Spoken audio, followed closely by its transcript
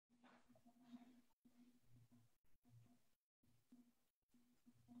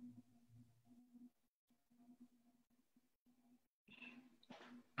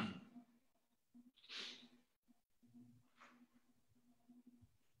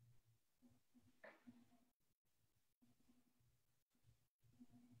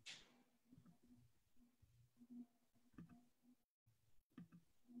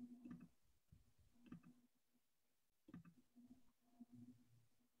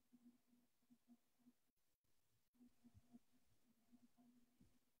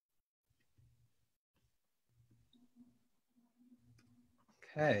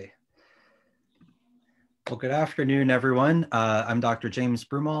Okay. Well, good afternoon, everyone. I'm Dr. James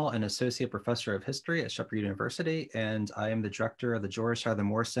Broomall, an associate professor of history at Shepherd University, and I am the director of the George Tyler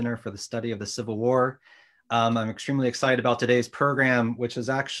Moore Center for the Study of the Civil War. I'm extremely excited about today's program, which is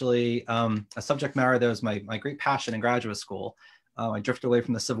actually a subject matter that was my great passion in graduate school. I drifted away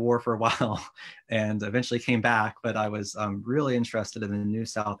from the Civil War for a while and eventually came back, but I was really interested in the New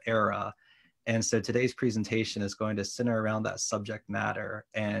South era. And so today's presentation is going to center around that subject matter.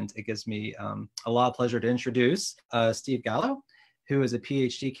 And it gives me a lot of pleasure to introduce Steve Gallo, who is a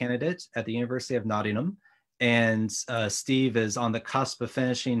PhD candidate at the University of Nottingham. And Steve is on the cusp of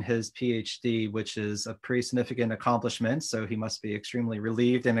finishing his PhD, which is a pretty significant accomplishment. So he must be extremely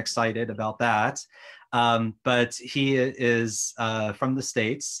relieved and excited about that. But he is from the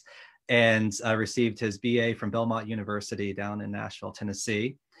States and received his BA from Belmont University down in Nashville,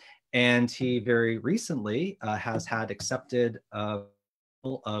 Tennessee. And he very recently has had accepted of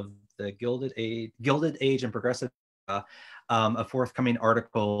the Gilded Age and Progressive, a forthcoming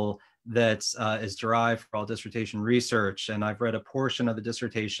article that is derived from dissertation research. And I've read a portion of the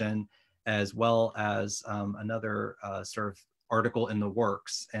dissertation as well as another sort of article in the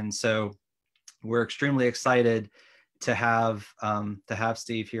works. And so we're extremely excited to have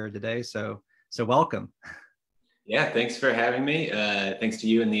Steve here today. So welcome. Yeah, thanks for having me. Thanks to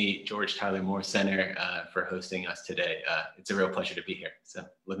you and the George Tyler Moore Center for hosting us today. It's a real pleasure to be here. So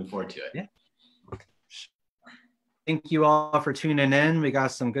looking forward to it. Yeah. Thank you all for tuning in. We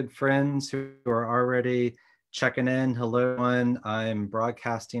got some good friends who are already checking in. Hello, everyone. I'm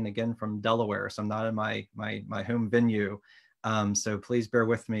broadcasting again from Delaware, so I'm not in my home venue. So please bear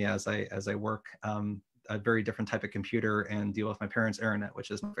with me as I work a very different type of computer and deal with my parents' internet,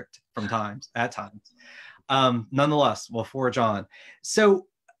 which is perfect at times. Nonetheless, we'll forge on. So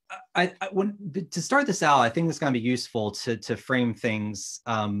to start this out, I think it's going to be useful to frame things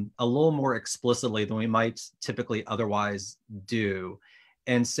a little more explicitly than we might typically otherwise do.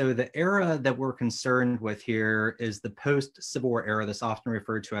 And so the era that we're concerned with here is the post-Civil War era that's often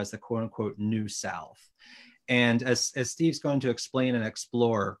referred to as the quote unquote New South. And as Steve's going to explain and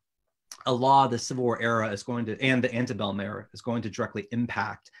explore, a lot of the Civil War era is going to, and the antebellum era is going to directly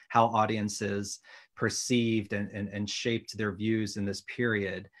impact how audiences perceived and shaped their views in this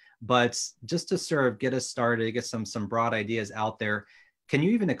period. But just to sort of get us started, get some broad ideas out there, can you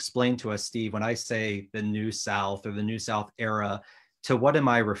even explain to us, Steve, when I say the New South or the New South era, to what am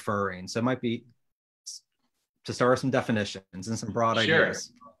I referring? So it might be to start with some definitions and some broad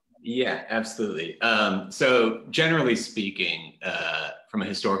ideas. Yeah, absolutely. So generally speaking, from a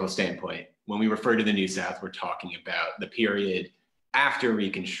historical standpoint, when we refer to the New South, we're talking about the period after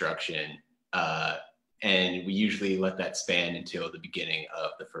Reconstruction, and we usually let that span until the beginning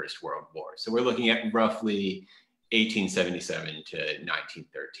of the First World War. So we're looking at roughly 1877 to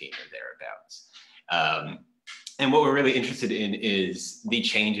 1913 or thereabouts. And what we're really interested in is the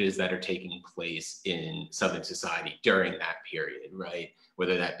changes that are taking place in Southern society during that period, right?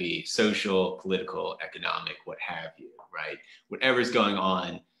 Whether that be social, political, economic, what have you, right? Whatever's going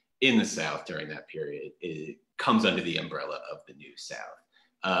on in the South during that period, it comes under the umbrella of the New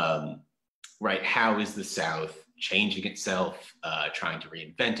South. Right? How is the South changing itself, trying to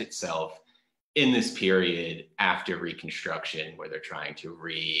reinvent itself in this period after Reconstruction, where they're trying to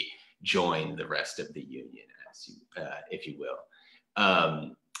rejoin the rest of the Union, if you will.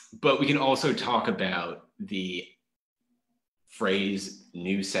 But we can also talk about the phrase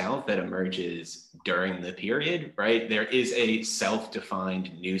New South that emerges during the period, right? There is a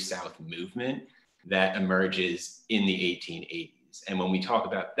self-defined New South movement that emerges in the 1880s. And when we talk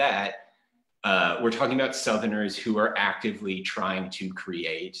about that, we're talking about Southerners who are actively trying to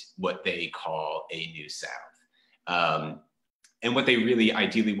create what they call a New South. And what they really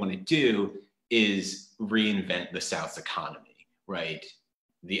ideally want to do is reinvent the South's economy, right?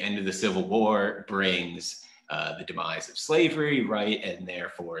 The end of the Civil War brings the demise of slavery, right? And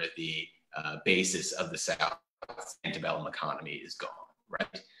therefore the basis of the South's antebellum economy is gone,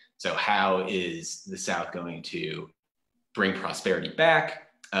 right? So how is the South going to bring prosperity back?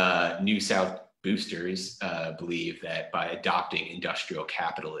 New South boosters believe that by adopting industrial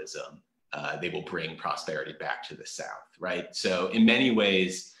capitalism, they will bring prosperity back to the South, right? So in many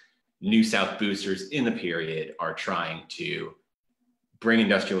ways, New South boosters in the period are trying to bring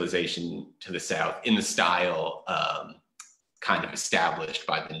industrialization to the South in the style kind of established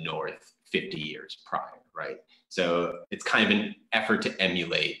by the North 50 years prior, right? So it's kind of an effort to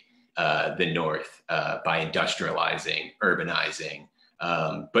emulate the North by industrializing, urbanizing,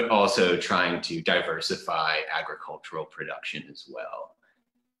 but also trying to diversify agricultural production as well.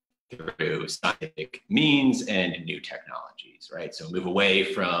 through scientific means and new technologies, right? So move away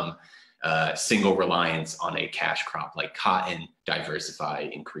from single reliance on a cash crop like cotton, diversify,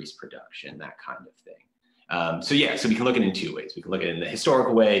 increase production, that kind of thing. So we can look at it in two ways. We can look at it in the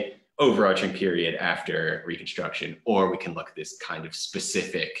historical way, overarching period after Reconstruction, or we can look at this kind of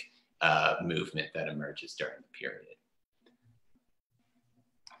specific movement that emerges during the period.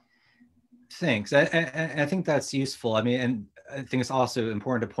 Thanks. I think that's useful. I mean, and I think it's also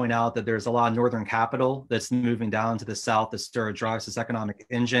important to point out that there's a lot of Northern capital that's moving down to the South that sort of drives this economic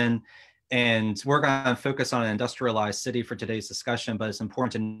engine. And we're going to focus on an industrialized city for today's discussion, but it's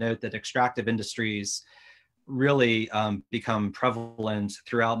important to note that extractive industries really become prevalent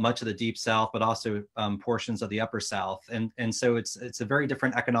throughout much of the Deep South, but also portions of the Upper South. And so it's a very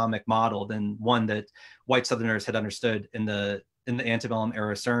different economic model than one that white Southerners had understood in the antebellum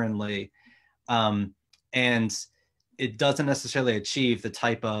era, certainly. And it doesn't necessarily achieve the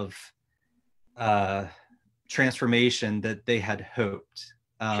type of transformation that they had hoped.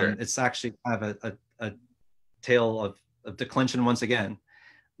 Sure. It's actually kind of a tale of declension once again.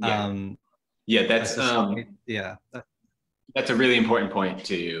 Yeah, that's a really important point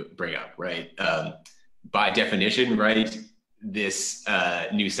to bring up, right? By definition, right, this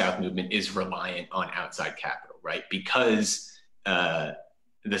New South movement is reliant on outside capital, right? Because the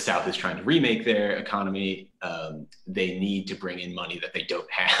South is trying to remake their economy, they need to bring in money that they don't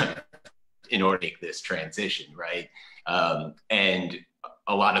have in order to make this transition, right? And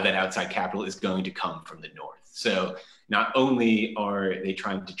a lot of that outside capital is going to come from the North. So not only are they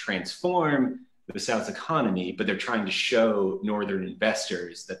trying to transform the South's economy, but they're trying to show Northern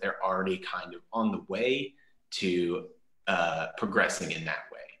investors that they're already kind of on the way to progressing in that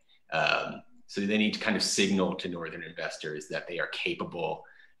way. So they need to kind of signal to Northern investors that they are capable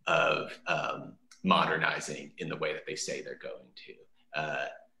of modernizing in the way that they say they're going to.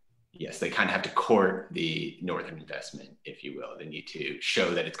 Yes, they kind of have to court the Northern investment, if you will. They need to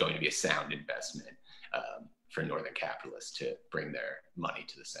show that it's going to be a sound investment for Northern capitalists to bring their money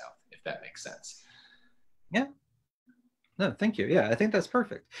to the South, if that makes sense. Yeah. No, thank you. Yeah, I think that's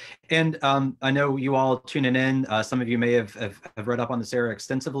perfect. And I know you all tuning in. Some of you may have read up on this era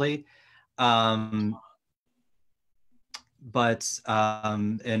extensively. But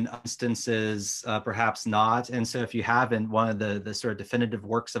in instances, perhaps not. And so if you haven't, one of the sort of definitive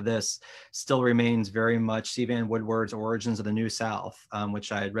works of this still remains very much C. Vann Woodward's Origins of the New South,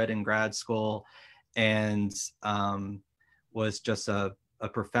 which I had read in grad school and was just a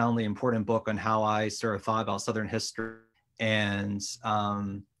profoundly important book on how I sort of thought about Southern history and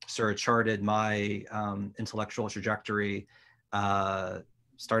sort of charted my intellectual trajectory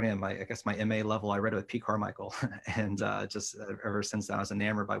starting at my MA level. I read it with P. Carmichael, and just ever since then I was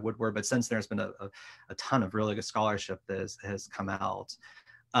enamored by Woodward. But since then, there's been a ton of really good scholarship that has come out.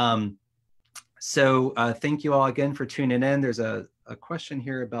 So thank you all again for tuning in. There's a question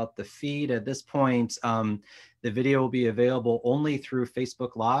here about the feed. At this point, the video will be available only through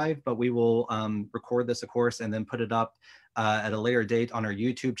Facebook Live, but we will record this, of course, and then put it up at a later date on our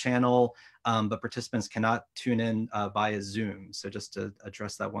YouTube channel. But participants cannot tune in via Zoom. So just to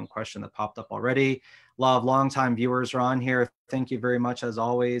address that one question that popped up already. A lot of longtime viewers are on here. Thank you very much, as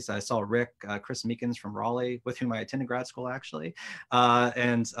always. I saw Rick, Chris Meekins from Raleigh, with whom I attended grad school, actually,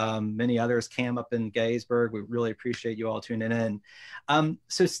 and many others, Cam up in Gettysburg. We really appreciate you all tuning in.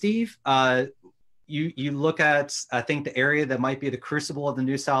 So Steve, you look at, I think, the area that might be the crucible of the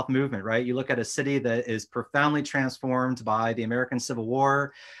New South movement, right? You look at a city that is profoundly transformed by the American Civil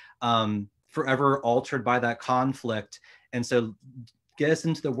War, forever altered by that conflict. And so get us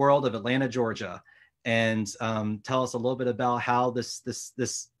into the world of Atlanta, Georgia, and tell us a little bit about how this,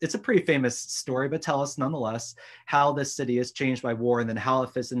 it's a pretty famous story, but tell us nonetheless how this city is changed by war and then how it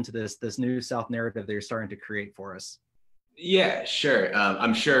fits into this New South narrative that you're starting to create for us. Yeah, sure.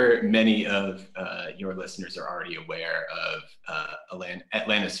 I'm sure many of your listeners are already aware of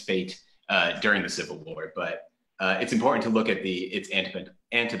Atlanta's fate during the Civil War, but it's important to look at its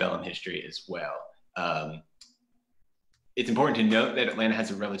antebellum history as well. It's important to note that Atlanta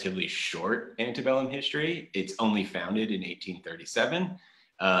has a relatively short antebellum history. It's only founded in 1837,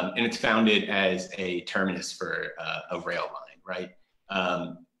 and it's founded as a terminus for a rail line, right?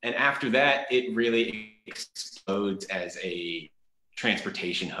 And after that, it really explodes as a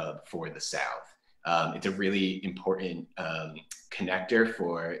transportation hub for the South. It's a really important connector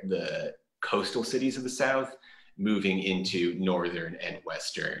for the coastal cities of the South, moving into northern and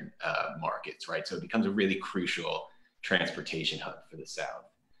western markets, right? So it becomes a really crucial transportation hub for the South.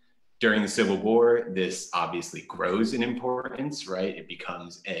 During the Civil War, this obviously grows in importance, right? It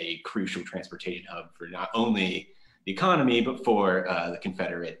becomes a crucial transportation hub for not only the economy, but for the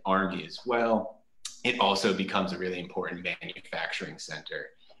Confederate Army as well. It also becomes a really important manufacturing center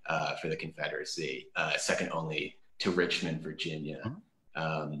for the Confederacy, second only to Richmond, Virginia.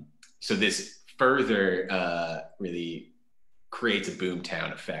 So this further really creates a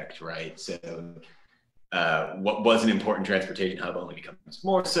boomtown effect, right? So what was an important transportation hub only becomes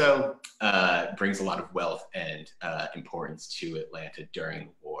more so, brings a lot of wealth and importance to Atlanta during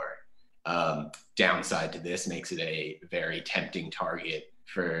the war. Downside to this makes it a very tempting target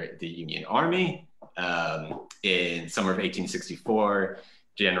for the Union Army. In summer of 1864,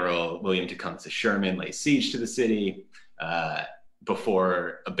 General William Tecumseh Sherman lays siege to the city.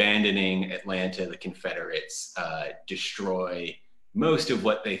 Before abandoning Atlanta, the Confederates destroy most of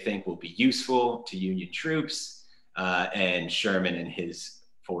what they think will be useful to Union troops, and Sherman and his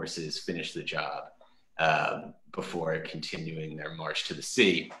forces finish the job before continuing their march to the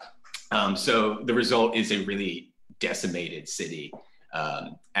sea. So the result is a really decimated city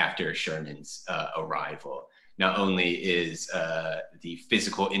after Sherman's arrival. Not only is the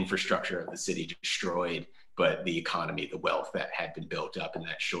physical infrastructure of the city destroyed, but the economy, the wealth that had been built up in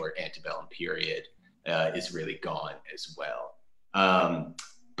that short antebellum period is really gone as well.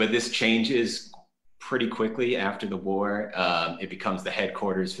 But this changes pretty quickly after the war. It becomes the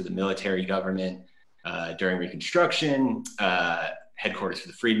headquarters for the military government during Reconstruction, headquarters for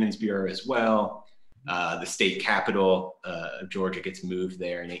the Freedmen's Bureau as well. The state capital of Georgia gets moved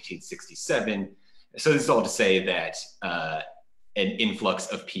there in 1867. So this is all to say that an influx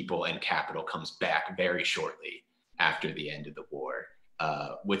of people and capital comes back very shortly after the end of the war,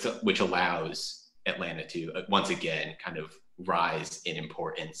 which allows Atlanta to once again kind of rise in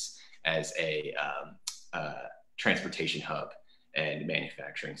importance as a transportation hub and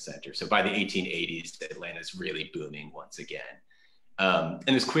manufacturing center. So by the 1880s, Atlanta is really booming once again. And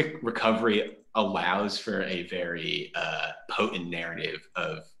this quick recovery allows for a very potent narrative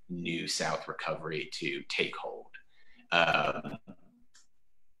of New South recovery to take hold.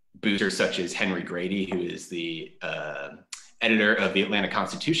 Boosters such as Henry Grady, who is the editor of the Atlanta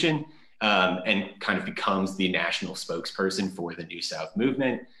Constitution, and kind of becomes the national spokesperson for the New South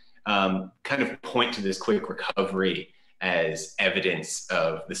movement, kind of point to this quick recovery as evidence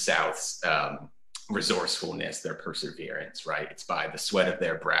of the South's resourcefulness, their perseverance, right? It's by the sweat of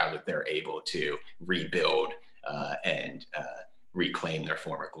their brow that they're able to rebuild and reclaim their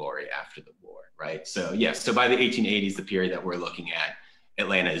former glory after the war, right? So yes, so by the 1880s, the period that we're looking at,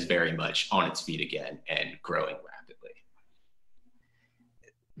 Atlanta is very much on its feet again and growing rapidly.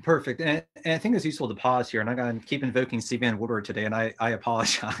 Perfect. And I think it's useful to pause here, and I'm going to keep invoking C. Vann Woodward today, and I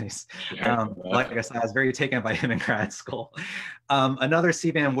apologize. Like I said, I was very taken by him in grad school. Another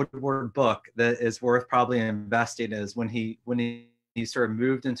C. Vann Woodward book that is worth probably investing is when he sort of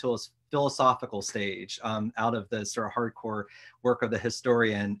moved into his philosophical stage out of the sort of hardcore work of the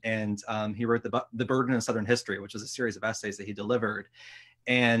historian, and he wrote The Burden of Southern History, which is a series of essays that he delivered.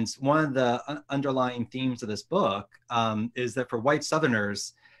 And one of the underlying themes of this book is that for white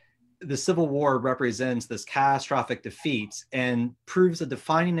Southerners, the Civil War represents this catastrophic defeat and proves a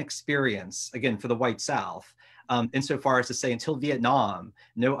defining experience, again, for the white South, insofar as to say until Vietnam,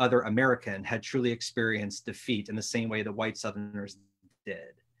 no other American had truly experienced defeat in the same way that white Southerners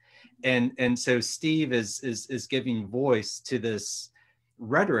did. And so Steve is giving voice to this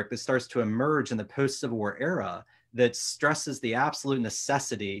rhetoric that starts to emerge in the post-Civil War era that stresses the absolute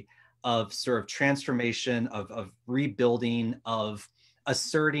necessity of sort of transformation, of rebuilding, of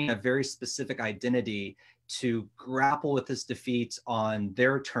asserting a very specific identity to grapple with this defeat on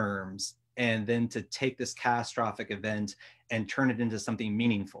their terms, and then to take this catastrophic event and turn it into something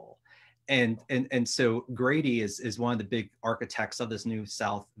meaningful. And so Grady is one of the big architects of this New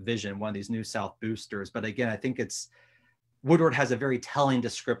South vision, one of these New South boosters. But again, I think Woodward has a very telling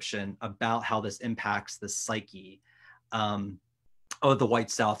description about how this impacts the psyche of the white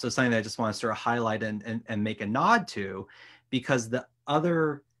South. So something that I just want to sort of highlight and make a nod to, because the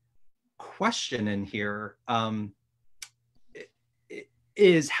other question in here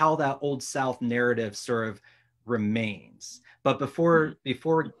is how that Old South narrative sort of remains. But before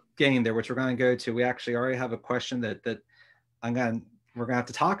getting there, which we're going to go to, we actually already have a question that we're going to have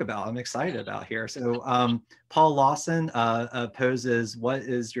to talk about. I'm excited about here. So Paul Lawson poses, what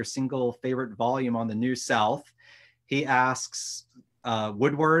is your single favorite volume on the New South? He asks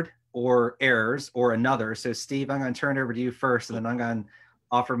Woodward or Ayers or another. So Steve, I'm going to turn it over to you first, and then I'm going to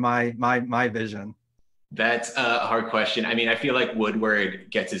offer my vision. That's a hard question. I mean, I feel like Woodward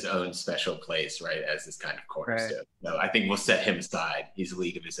gets his own special place, right, as this kind of cornerstone. Right. So I think we'll set him aside. He's a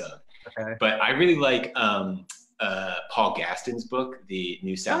league of his own. Okay. But I really like Paul Gaston's book, The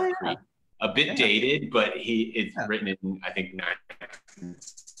New South Creek. a bit dated, but it's written in, I think,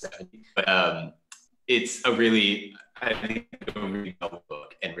 1970. But it's a really, I think, a really novel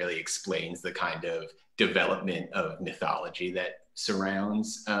book, and really explains the kind of development of mythology that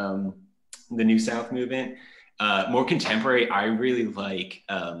surrounds the New South movement. More contemporary, I really like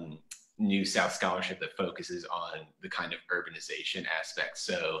New South scholarship that focuses on the kind of urbanization aspect.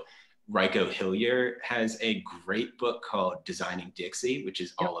 So Ryko Hillier has a great book called Designing Dixie, which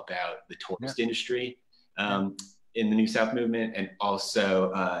is all about the tourist industry in the New South movement. And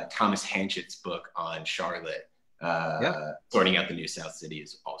also Thomas Hanchett's book on Charlotte, Sorting Out the New South City,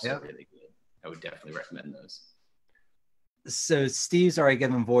 is also really good. I would definitely recommend those. So Steve's already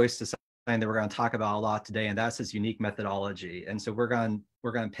given voice to something that we're going to talk about a lot today, and that's his unique methodology. And so we're going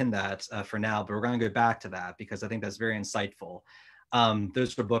to pin that for now, but we're going to go back to that because I think that's very insightful.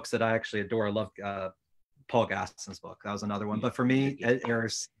 Those are books that I actually adore. I love Paul Gasson's book. That was another one. But for me, Ed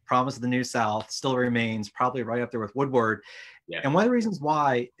Ayers' Promise of the New South still remains probably right up there with Woodward. Yeah. And one of the reasons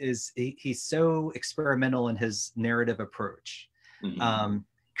why is he's so experimental in his narrative approach.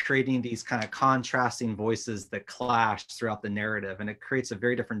 Creating these kind of contrasting voices that clash throughout the narrative, and it creates a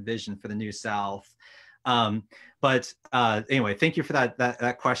very different vision for the New South. But anyway, thank you for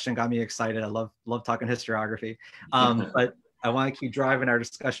that question. Got me excited. I love talking historiography. But I want to keep driving our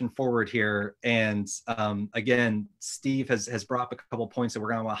discussion forward here. And again, Steve has brought up a couple of points that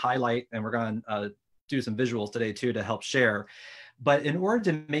we're going to highlight, and we're going to do some visuals today too to help share. But in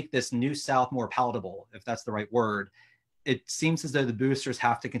order to make this New South more palatable, if that's the right word, it seems as though the boosters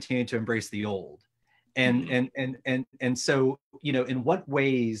have to continue to embrace the old. And so, you know, in what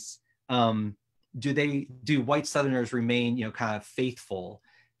ways do white Southerners remain, you know, kind of faithful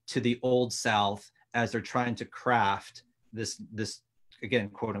to the old South as they're trying to craft this again,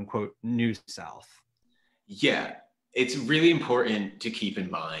 quote unquote, New South? Yeah, it's really important to keep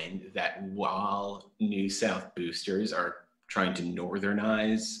in mind that while New South boosters are trying to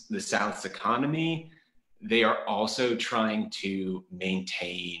northernize the South's economy, they are also trying to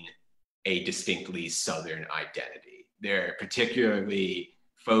maintain a distinctly Southern identity. They're particularly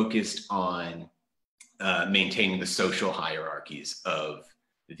focused on maintaining the social hierarchies of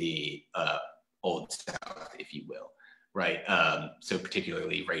the Old South, if you will, right? So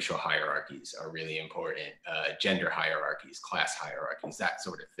particularly racial hierarchies are really important, gender hierarchies, class hierarchies, that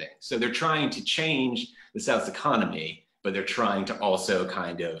sort of thing. So they're trying to change the South's economy, but they're trying to also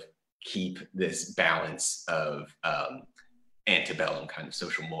kind of keep this balance of antebellum kind of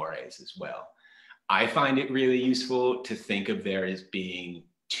social mores as well. I find it really useful to think of there as being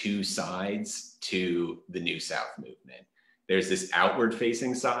two sides to the New South movement. There's this outward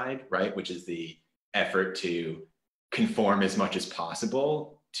facing side, right, which is the effort to conform as much as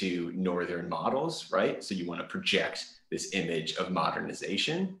possible to Northern models, right? So you want to project this image of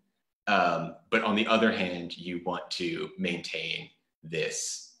modernization. But on the other hand, you want to maintain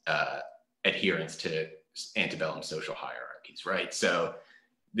this adherence to antebellum social hierarchies, right? So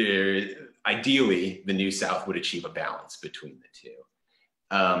ideally, the New South would achieve a balance between the two.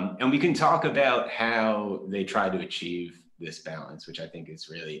 And we can talk about how they try to achieve this balance, which I think is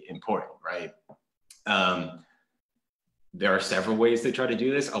really important, right? There are several ways they try to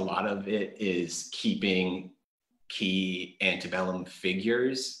do this. A lot of it is keeping key antebellum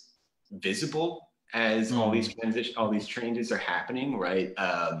figures visible as all these changes are happening, right?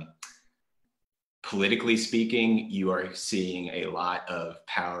 Politically speaking, you are seeing a lot of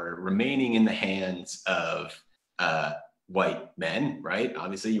power remaining in the hands of white men, right?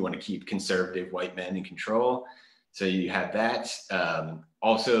 Obviously, you want to keep conservative white men in control. So you have that.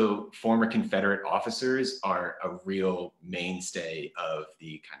 Also, former Confederate officers are a real mainstay of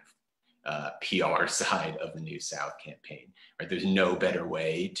the kind of PR side of the New South campaign, right? There's no better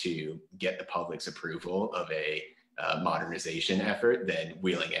way to get the public's approval of a modernization effort than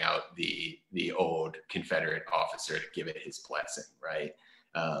wheeling out the old Confederate officer to give it his blessing, right?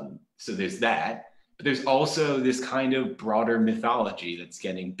 So there's that. But there's also this kind of broader mythology that's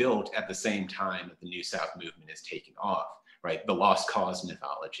getting built at the same time that the New South movement is taking off, right? The Lost Cause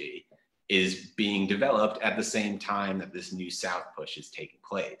mythology is being developed at the same time that this New South push is taking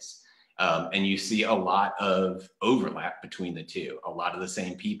place. And you see a lot of overlap between the two. A lot of the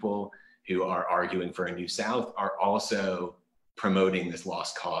same people who are arguing for a New South are also promoting this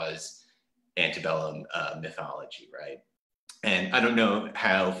Lost Cause antebellum mythology, right? And I don't know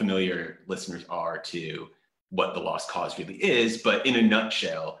how familiar listeners are to what the Lost Cause really is, but in a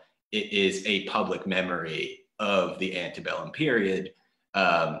nutshell, it is a public memory of the antebellum period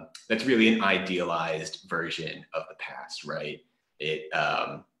that's really an idealized version of the past, right? It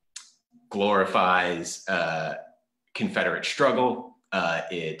glorifies Confederate struggle.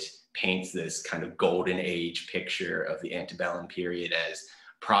 It paints this kind of golden age picture of the antebellum period as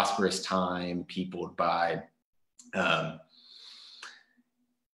prosperous time peopled by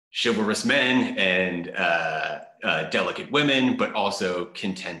chivalrous men and delicate women, but also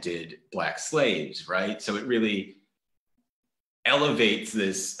contented Black slaves, right? So it really elevates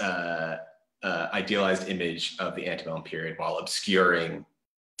this idealized image of the antebellum period while obscuring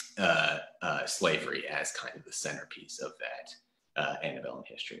slavery as kind of the centerpiece of that antebellum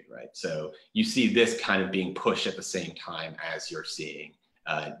history, right? So you see this kind of being pushed at the same time as you're seeing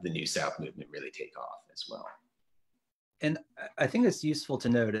the New South movement really take off as well. And I think it's useful to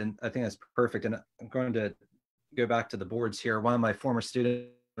note, and I think that's perfect, and I'm going to go back to the boards here. One of my former students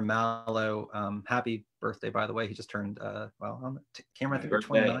from Mallow, happy birthday, by the way. He just turned, well, on the camera, I think we're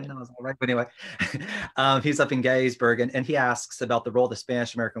 29. I was all right, but anyway, he's up in Gettysburg, and he asks about the role of the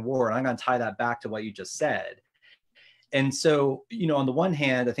Spanish-American War, and I'm going to tie that back to what you just said. And so, you know, on the one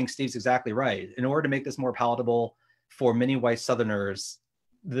hand, I think Steve's exactly right. In order to make this more palatable for many white Southerners,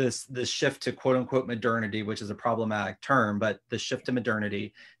 this shift to quote unquote modernity, which is a problematic term, but the shift to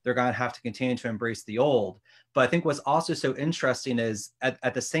modernity, they're going to have to continue to embrace the old. But I think what's also so interesting is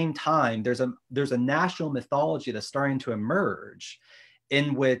at the same time, there's a national mythology that's starting to emerge,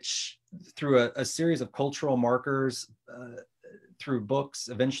 in which through a series of cultural markers, through books,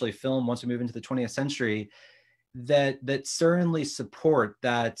 eventually film, once we move into the 20th century, that certainly support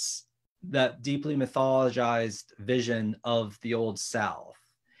that deeply mythologized vision of the Old South.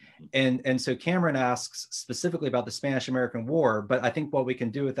 And so Cameron asks specifically about the Spanish-American War, but I think what we can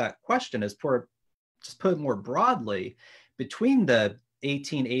do with that question is just put it more broadly, between the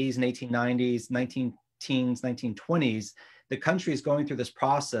 1880s and 1890s, 19-teens, 1920s, the country is going through this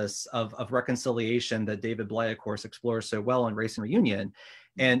process of reconciliation that David Blight, of course, explores so well in Race and Reunion.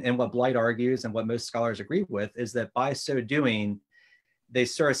 And what Blight argues, and what most scholars agree with, is that by so doing, they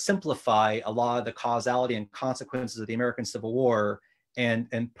sort of simplify a lot of the causality and consequences of the American Civil War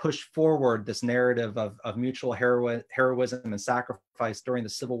and push forward this narrative of mutual heroism and sacrifice during the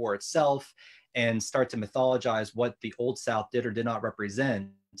Civil War itself, and start to mythologize what the Old South did or did not represent.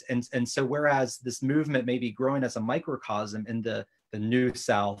 And so whereas this movement may be growing as a microcosm in the New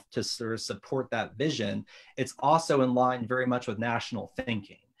South to sort of support that vision, it's also in line very much with national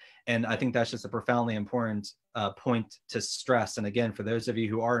thinking. And I think that's just a profoundly important point to stress. And again, for those of you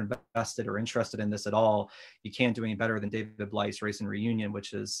who are invested or interested in this at all, you can't do any better than David Blight's Race and Reunion,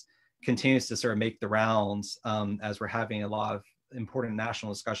 which continues to sort of make the rounds as we're having a lot of important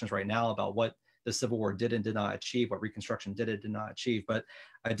national discussions right now about what the Civil War did and did not achieve, what Reconstruction did and did not achieve. But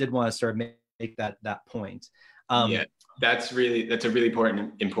I did want to sort of make that point. Yeah, that's a really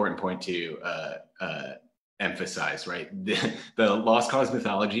important point to emphasize, right? The lost cause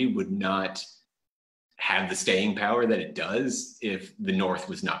mythology would not have the staying power that it does if the North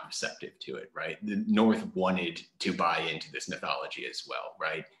was not receptive to it, right? The North wanted to buy into this mythology as well,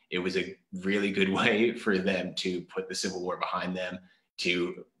 right? It was a really good way for them to put the Civil War behind them,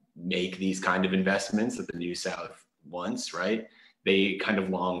 to make these kind of investments that the New South wants, right? They kind of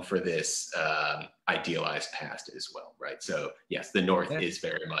long for this idealized past as well, right? So yes, the North is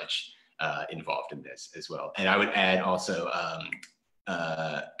very much involved in this as well. And I would add also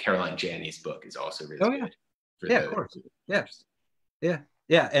Caroline Janney's book is also really good. Of course.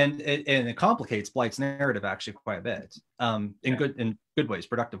 Yeah. And it complicates Blight's narrative actually quite a bit in good ways,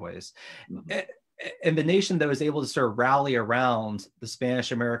 productive ways. Mm-hmm. And the nation that was able to sort of rally around the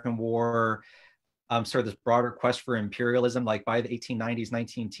Spanish-American War, sort of this broader quest for imperialism, like by the 1890s,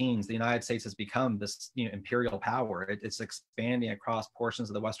 19-teens, the United States has become this imperial power. It's expanding across portions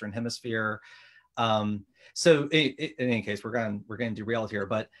of the Western Hemisphere. So in any case, we're going to derail here,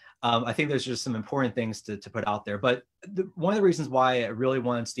 but I think there's just some important things to put out there. But one of the reasons why I really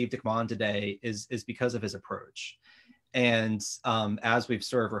wanted Steve to come on today is because of his approach. And as we've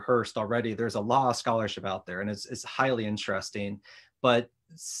sort of rehearsed already, there's a lot of scholarship out there, and it's highly interesting. But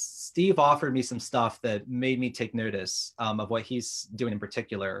Steve offered me some stuff that made me take notice of what he's doing in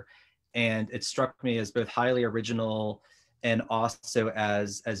particular. And it struck me as both highly original and also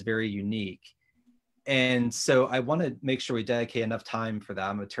as very unique. And so I want to make sure we dedicate enough time for that.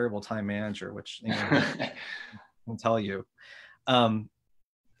 I'm a terrible time manager, which I can tell you.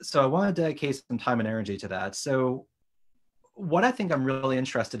 So I want to dedicate some time and energy to that. So what I think I'm really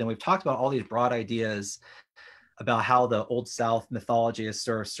interested in, we've talked about all these broad ideas about how the Old South mythology is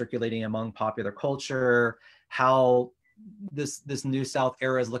sort of circulating among popular culture, how this New South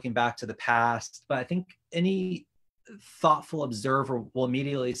era is looking back to the past. But I think any thoughtful observer will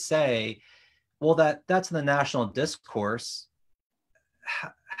immediately say, well, that's in the national discourse.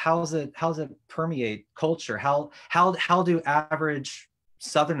 How does it permeate culture? How do average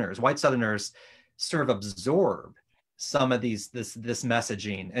Southerners, white Southerners, sort of absorb some of this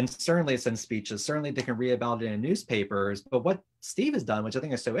messaging. And certainly it's in speeches, certainly they can read about it in newspapers. But what Steve has done, which I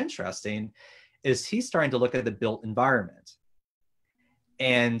think is so interesting, is he's starting to look at the built environment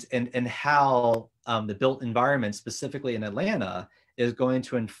and how the built environment, specifically in Atlanta, is going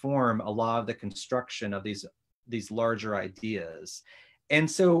to inform a lot of the construction of these larger ideas. And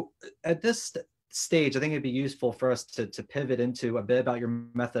so at this stage, I think it'd be useful for us to pivot into a bit about your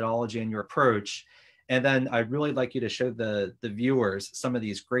methodology and your approach. And then I'd really like you to show the viewers some of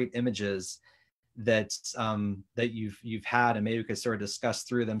these great images that that you've had, and maybe we could sort of discuss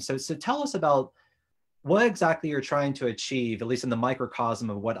through them. So tell us about what exactly you're trying to achieve, at least in the microcosm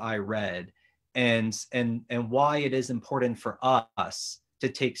of what I read, and why it is important for us to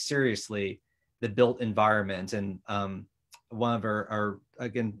take seriously the built environment. And one of our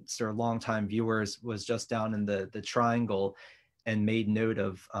again, sort of longtime viewers was just down in the Triangle and made note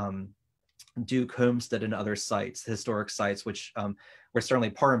of Duke Homestead and other sites, historic sites, which were certainly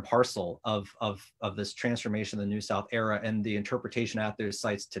part and parcel of this transformation of the New South era, and the interpretation at those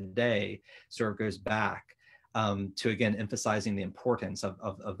sites today sort of goes back to, again, emphasizing the importance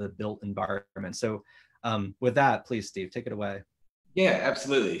of the built environment. So with that, please, Steve, take it away. Yeah,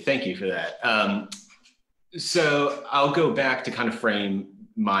 absolutely. Thank you for that. So I'll go back to kind of frame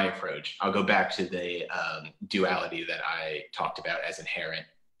my approach. I'll go back to the duality that I talked about as inherent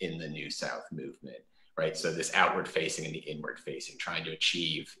in the New South movement, right? So this outward facing and the inward facing, trying to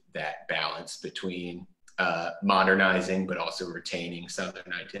achieve that balance between modernizing, but also retaining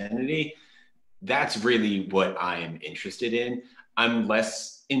Southern identity. That's really what I am interested in. I'm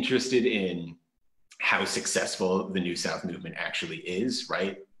less interested in how successful the New South movement actually is,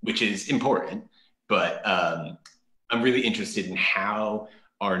 right? Which is important, but I'm really interested in how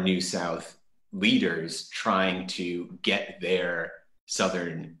are New South leaders trying to get their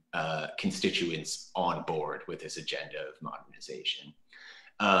Southern constituents on board with this agenda of modernization.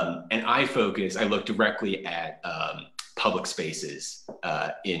 And I look directly at public spaces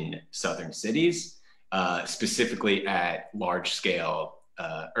in Southern cities, specifically at large scale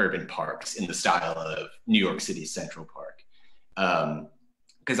urban parks in the style of New York City's Central Park.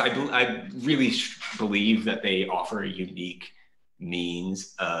 Because I really believe that they offer a unique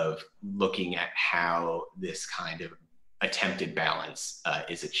means of looking at how this kind of attempted balance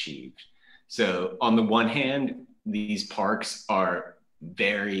is achieved. So on the one hand, these parks are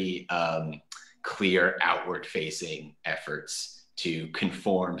very clear outward facing efforts to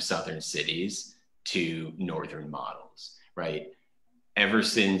conform Southern cities to Northern models, right? Ever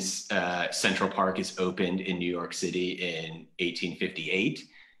since Central Park is opened in New York City in 1858,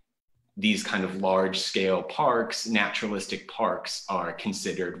 these kind of large scale parks, naturalistic parks, are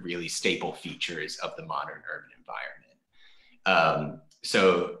considered really staple features of the modern urban environment.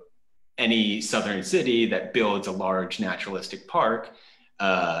 So any Southern city that builds a large naturalistic park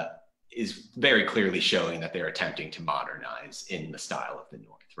is very clearly showing that they're attempting to modernize in the style of the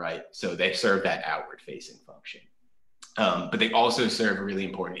North, right? So they serve that outward facing function. But they also serve a really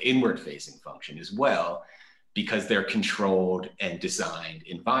important inward facing function as well, because they're controlled and designed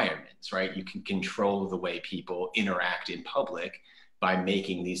environments, right? You can control the way people interact in public by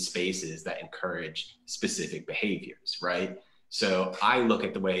making these spaces that encourage specific behaviors, right? So I look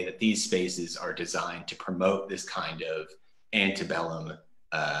at the way that these spaces are designed to promote this kind of antebellum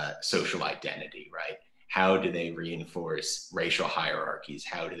social identity, right? How do they reinforce racial hierarchies?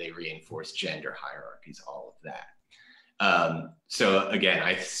 How do they reinforce gender hierarchies? All of that. So again,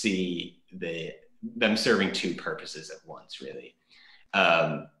 I see them serving two purposes at once, really.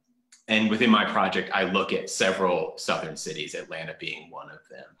 And within my project, I look at several Southern cities, Atlanta being one of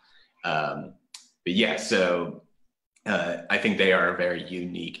them. But yeah, so I think they are a very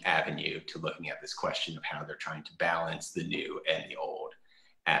unique avenue to looking at this question of how they're trying to balance the new and the old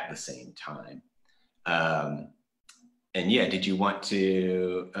at the same time. And yeah, did you want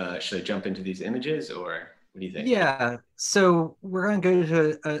to, should I jump into these images, or what do you think? Yeah, so we're going to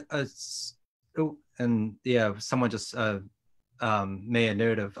go to and yeah, someone just made a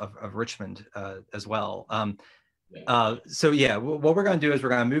note of Richmond as well. So yeah, what we're going to do is we're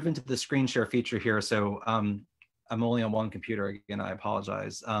going to move into the screen share feature here. So I'm only on one computer again, I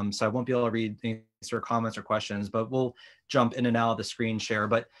apologize. So I won't be able to read any sort of comments or questions, but we'll jump in and out of the screen share.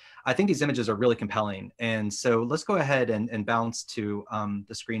 But I think these images are really compelling. And so let's go ahead and bounce to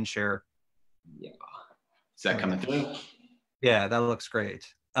the screen share. Yeah. Is that coming through? Yeah, that looks great.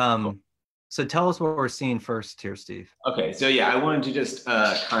 Cool. So tell us what we're seeing first here, Steve. Okay, so yeah, I wanted to just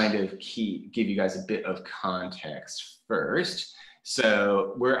kind of give you guys a bit of context first.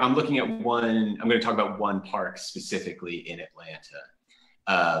 So I'm looking at I'm going to talk about one park specifically in Atlanta.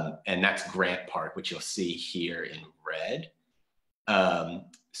 And that's Grant Park, which you'll see here in red.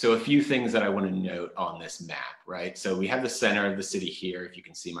 So a few things that I want to note on this map, right? So we have the center of the city here, if you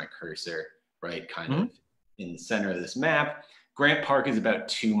can see my cursor, right, kind of in the center of this map. Grant Park is about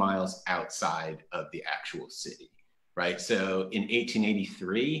 2 miles outside of the actual city, right? So in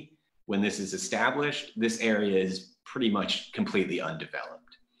 1883, when this is established, this area is pretty much completely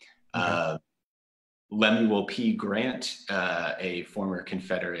undeveloped. Lemuel P. Grant, a former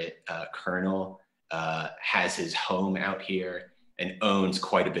Confederate colonel, has his home out here and owns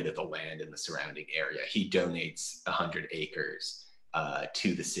quite a bit of the land in the surrounding area. He donates 100 acres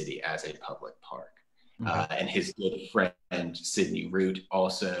to the city as a public park. And his good friend, Sidney Root,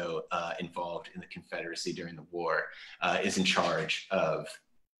 also involved in the Confederacy during the war, is in charge of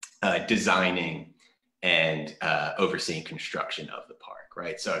designing and overseeing construction of the park,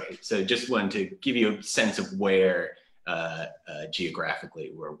 right? So just wanted to give you a sense of where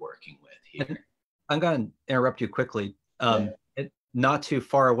geographically we're working with here. And I'm going to interrupt you quickly. Not too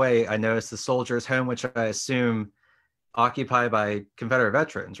far away, I noticed the Soldiers' Home, which I assume occupied by Confederate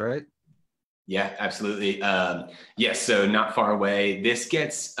veterans, right? Yeah, absolutely. Yes, so not far away. This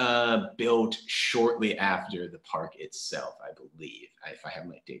gets built shortly after the park itself, I believe, if I have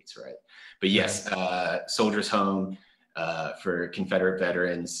my dates right. But yes, Soldiers' Home for Confederate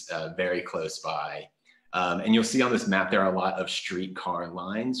veterans, very close by. And you'll see on this map, there are a lot of streetcar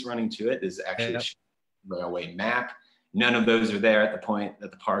lines running to it. This is actually a railway map. None of those are there at the point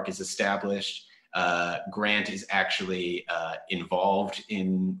that the park is established. Grant is actually involved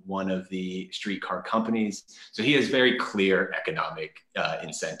in one of the streetcar companies. So he has very clear economic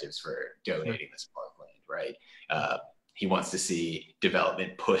incentives for donating this parkland, right? He wants to see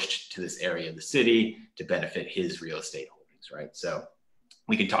development pushed to this area of the city to benefit his real estate holdings, right? So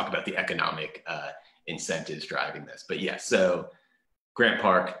we can talk about the economic incentives driving this. But yes, so Grant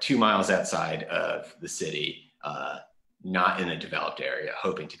Park, 2 miles outside of the city, not in a developed area,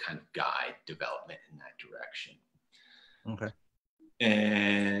 hoping to kind of guide development in that direction. Okay.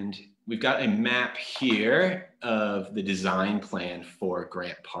 And we've got a map here of the design plan for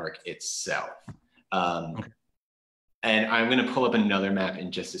Grant Park itself. And I'm going to pull up another map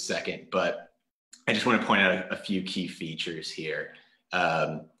in just a second, but I just want to point out a few key features here.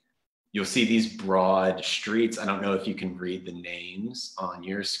 You'll see these broad streets. I don't know if you can read the names on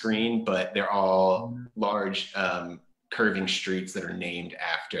your screen, but they're all large curving streets that are named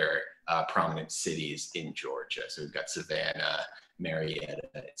after prominent cities in Georgia. So we've got Savannah, Marietta,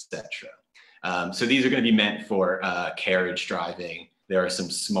 etc. So these are going to be meant for carriage driving. There are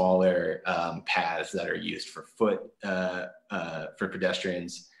some smaller paths that are used for for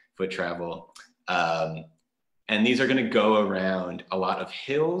pedestrians, foot travel. And these are going to go around a lot of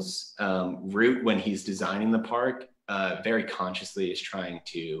hills. Root, when he's designing the park, very consciously is trying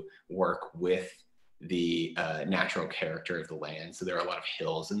to work with the natural character of the land. So there are a lot of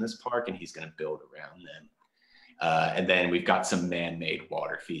hills in this park, and he's going to build around them. And then we've got some man-made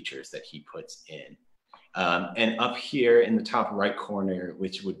water features that he puts in. And up here in the top right corner,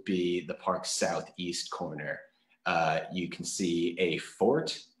 which would be the park's southeast corner, you can see a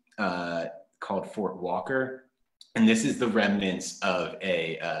fort called Fort Walker. And this is the remnants of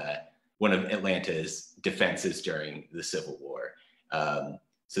one of Atlanta's defenses during the Civil War.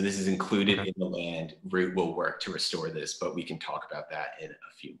 So this is included in the land. Root will work to restore this, but we can talk about that in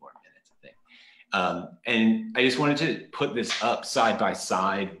a few more minutes, I think. And I just wanted to put this up side by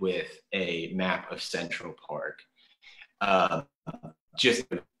side with a map of Central Park. Just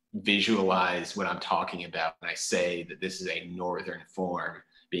to visualize what I'm talking about when I say that this is a northern form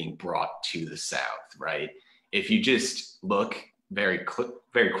being brought to the south, right? If you just look very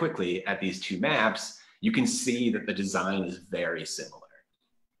quickly at these two maps, you can see that the design is very similar.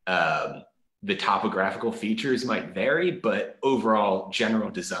 The topographical features might vary, but overall general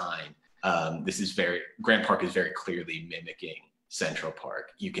design, Grant Park is very clearly mimicking Central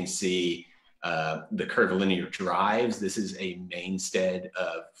Park. You can see the curvilinear drives. This is a mainstead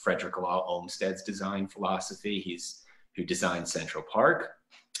of Frederick Law Olmsted's design philosophy. Who designed Central Park.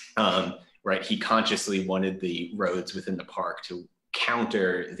 Right, he consciously wanted the roads within the park to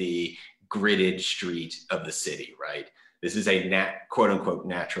counter the gridded street of the city, right? This is a quote unquote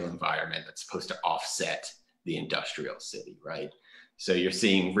natural environment that's supposed to offset the industrial city, right? So you're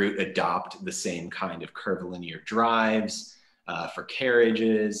seeing Root adopt the same kind of curvilinear drives for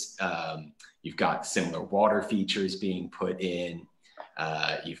carriages. You've got similar water features being put in.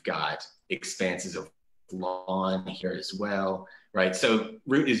 You've got expanses of lawn here as well, right? So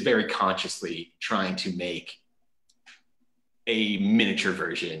Root is very consciously trying to make a miniature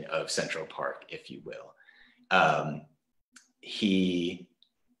version of Central Park, if you will. He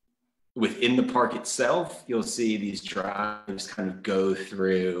within the park itself, you'll see these drives kind of go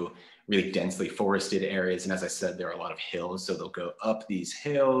through really densely forested areas. And as I said, there are a lot of hills, so they'll go up these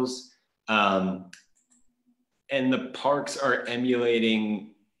hills. And the parks are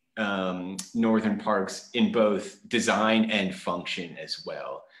emulating northern parks in both design and function as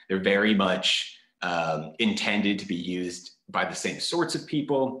well. They're very much intended to be used by the same sorts of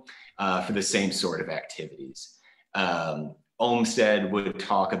people for the same sort of activities. Olmsted would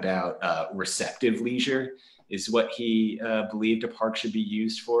talk about receptive leisure is what he believed a park should be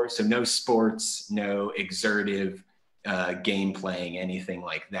used for. So no sports, no exertive game playing, anything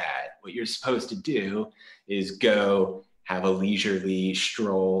like that. What you're supposed to do is go have a leisurely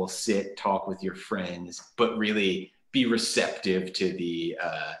stroll, sit, talk with your friends, but really be receptive to the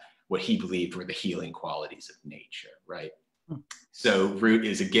what he believed were the healing qualities of nature, right? So Root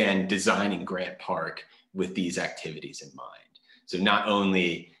is again designing Grant Park with these activities in mind. So not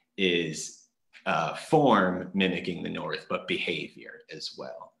only is form mimicking the North, but behavior as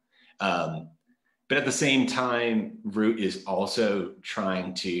well. But at the same time, Root is also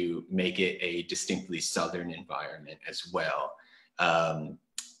trying to make it a distinctly Southern environment as well.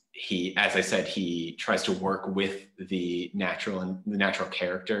 He, as I said, he tries to work with the natural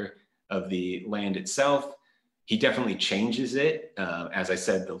character of the land itself. He definitely changes it. As I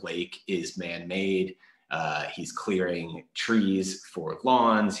said, the lake is man-made. He's clearing trees for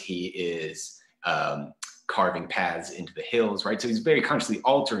lawns. He is carving paths into the hills, right? So he's very consciously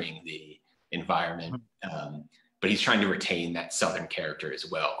altering the environment, but he's trying to retain that Southern character as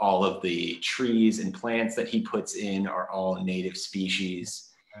well. All of the trees and plants that he puts in are all native species.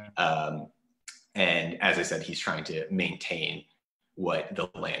 And as I said, he's trying to maintain what the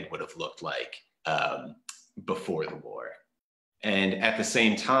land would have looked like before the war. And at the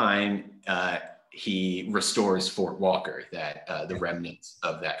same time, he restores Fort Walker, that the remnants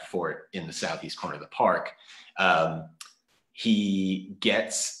of that fort in the southeast corner of the park. He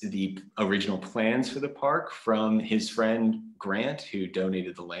gets the original plans for the park from his friend Grant, who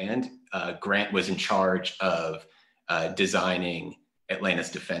donated the land. Grant was in charge of designing Atlanta's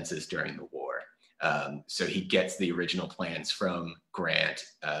defenses during the war. So he gets the original plans from Grant,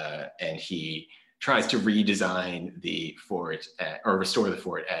 and he tries to redesign the fort or restore the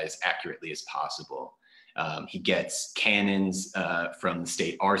fort as accurately as possible. He gets cannons from the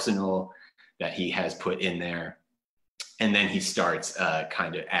state arsenal that he has put in there. And then he starts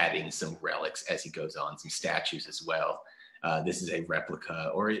kind of adding some relics as he goes on, some statues as well. This is a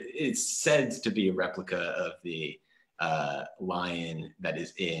replica, or it's said to be a replica of the lion that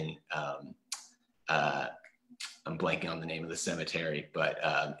is in, I'm blanking on the name of the cemetery, but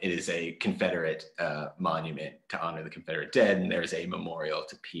it is a Confederate monument to honor the Confederate dead. And there's a memorial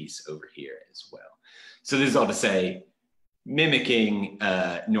to peace over here as well. So this is all to say, mimicking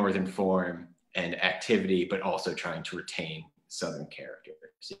Northern form and activity, but also trying to retain Southern character.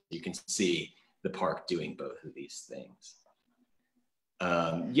 So you can see the park doing both of these things.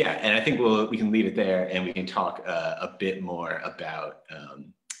 Yeah, and I think we can leave it there, and we can talk a bit more about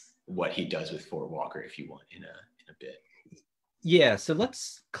what he does with Fort Walker if you want in a bit. Yeah, so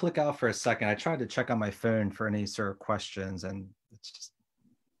let's click out for a second. I tried to check on my phone for any sort of questions, and it's just,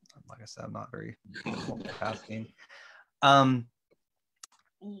 like I said, I'm not very multitasking.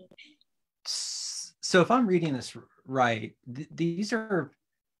 So if I'm reading this right, these are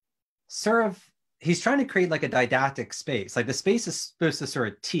sort of, he's trying to create like a didactic space. Like the space is supposed to sort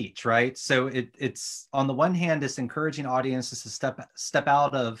of teach, right? So it's on the one hand, it's encouraging audiences to step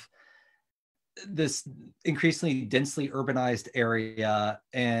out of this increasingly densely urbanized area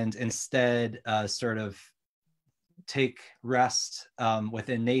and instead sort of take rest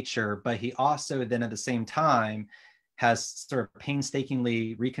within nature. But he also then at the same time has sort of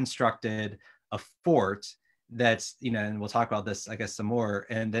painstakingly reconstructed a fort that's, and we'll talk about this, I guess, some more,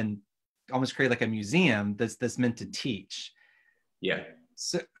 and then almost create like a museum that's meant to teach. Yeah.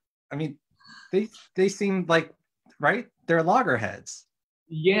 So, I mean, they seem like, right? They're loggerheads.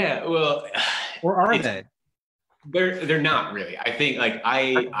 Yeah, well, or are they? They're not really. I think like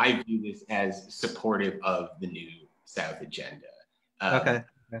I view this as supportive of the New South agenda. Okay.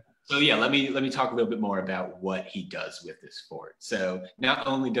 So yeah, let me talk a little bit more about what he does with this fort. So not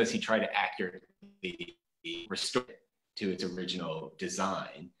only does he try to accurately restore it to its original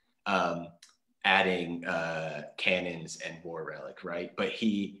design, adding cannons and war relic, right? But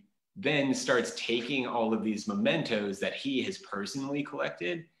he then starts taking all of these mementos that he has personally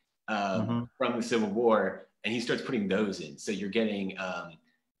collected from the Civil War, and he starts putting those in. So you're getting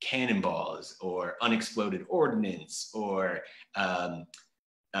cannonballs or unexploded ordnance or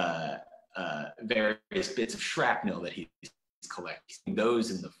various bits of shrapnel that he's collecting,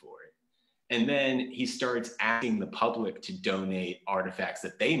 those in the fort. And then he starts asking the public to donate artifacts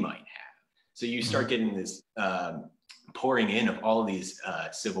that they might have. So you start getting this pouring in of all of these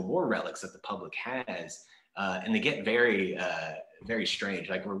Civil War relics that the public has, and they get very, very strange.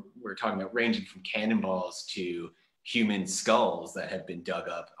 Like we're talking about ranging from cannonballs to human skulls that have been dug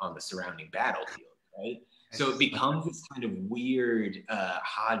up on the surrounding battlefield, right? So it becomes this kind of weird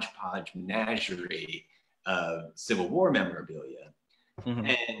hodgepodge menagerie of Civil War memorabilia.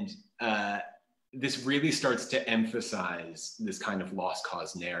 And this really starts to emphasize this kind of lost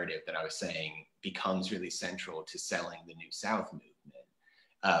cause narrative that I was saying becomes really central to selling the New South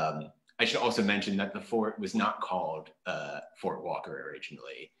movement. I should also mention that the fort was not called Fort Walker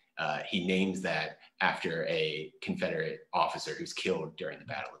originally. He names that after a Confederate officer who's killed during the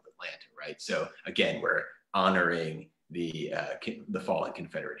Battle of Atlanta, right? So again, we're honoring the fallen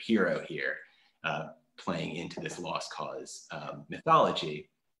Confederate hero here, playing into this lost cause mythology.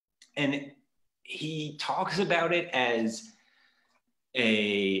 And he talks about it as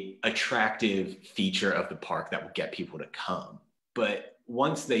a attractive feature of the park that will get people to come. But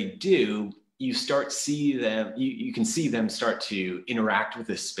once they do, you start see them, you can see them start to interact with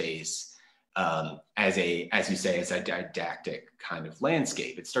this space as you say, as a didactic kind of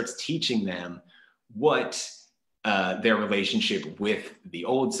landscape. It starts teaching them what their relationship with the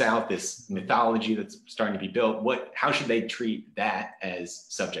Old South, this mythology that's starting to be built, how should they treat that as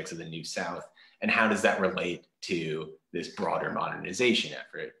subjects of the New South? And how does that relate to this broader modernization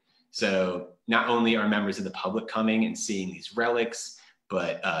effort? So not only are members of the public coming and seeing these relics,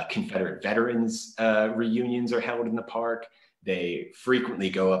 but Confederate veterans reunions are held in the park. They frequently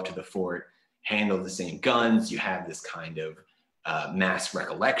go up to the fort, handle the same guns. You have this kind of mass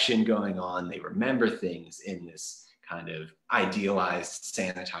recollection going on. They remember things in this kind of idealized,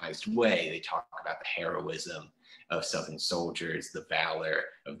 sanitized way. They talk about the heroism of Southern soldiers, the valor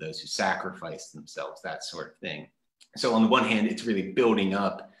of those who sacrificed themselves, that sort of thing. So on the one hand, it's really building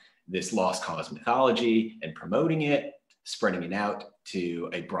up this lost cause mythology and promoting it, spreading it out to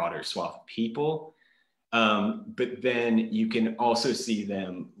a broader swath of people. But then you can also see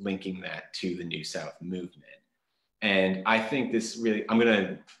them linking that to the New South movement. And I think this really, I'm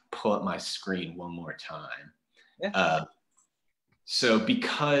gonna pull up my screen one more time. Yeah. So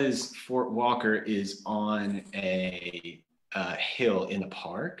because Fort Walker is on a hill in the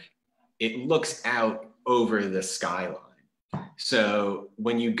park, it looks out over the skyline. So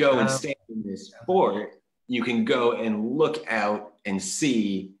when you go and stand in this fort, you can go and look out and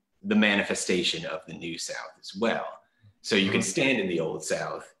see the manifestation of the New South as well. So you can stand in the Old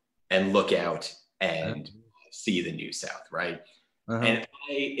South and look out and see the New South, right? And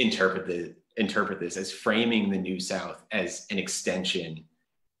I interpret this as framing the New South as an extension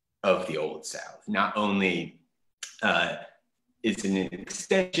of the Old South. Not only is it an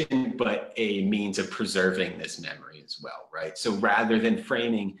extension, but a means of preserving this memory as well, right? So rather than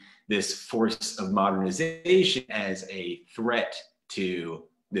framing this force of modernization as a threat to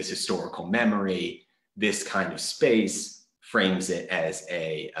this historical memory, this kind of space frames it as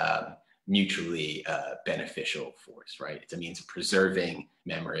a mutually beneficial force, right? It's a means of preserving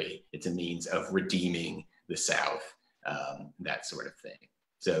memory. It's a means of redeeming the South, that sort of thing.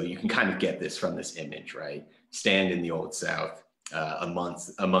 So you can kind of get this from this image, right? Stand in the Old South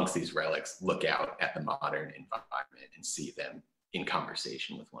amongst these relics, look out at the modern environment and see them in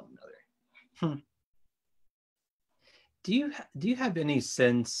conversation with one another. Do you have any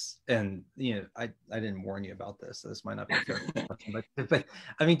sense, and I didn't warn you about this, so this might not be a fair question, but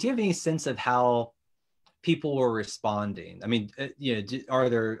I mean, do you have any sense of how people were responding? I mean, are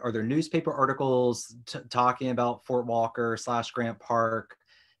there newspaper articles talking about Fort Walker / Grant Park?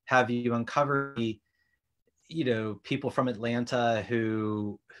 Have you uncovered people from Atlanta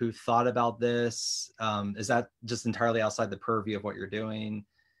who thought about this? Is that just entirely outside the purview of what you're doing?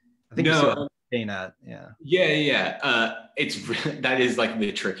 I think no. At, yeah. That is like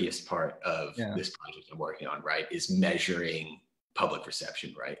the trickiest part of this project I'm working on, right? Is measuring public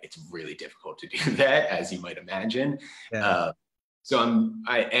perception, right? It's really difficult to do that, as you might imagine. Yeah. So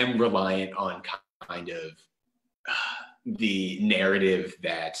I am reliant on kind of the narrative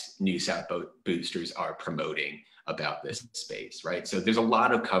that New South boosters are promoting about this space, right? So there's a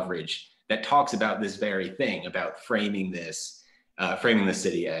lot of coverage that talks about this very thing, about framing the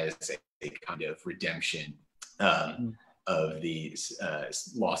city as a kind of redemption of these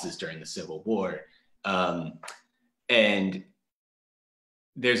losses during the Civil War. And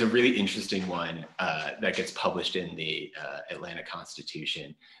there's a really interesting one that gets published in the Atlanta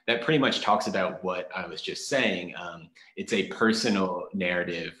Constitution that pretty much talks about what I was just saying. It's a personal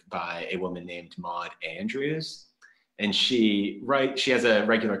narrative by a woman named Maud Andrews. And she has a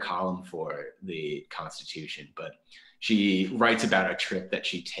regular column for the Constitution, but she writes about a trip that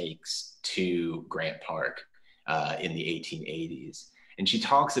she takes to Grant Park in the 1880s. And she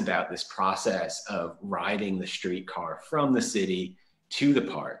talks about this process of riding the streetcar from the city to the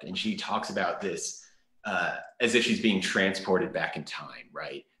park. And she talks about this as if she's being transported back in time,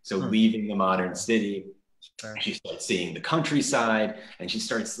 right? So leaving the modern city, she starts seeing the countryside, and she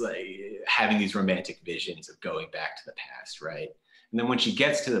starts like having these romantic visions of going back to the past, right? And then when she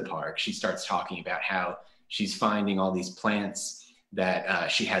gets to the park, she starts talking about how she's finding all these plants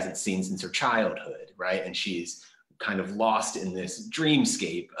that she hasn't seen since her childhood, right? And she's kind of lost in this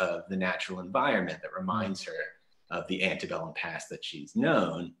dreamscape of the natural environment that reminds her of the antebellum past that she's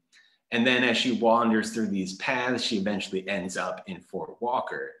known. And then as she wanders through these paths, she eventually ends up in Fort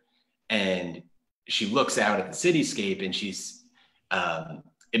Walker. And she looks out at the cityscape, and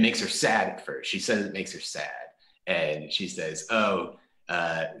it makes her sad at first. She says it makes her sad. And she says,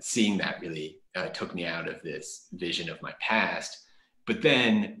 seeing that really took me out of this vision of my past. But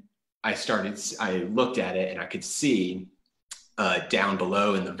then I looked at it, and I could see down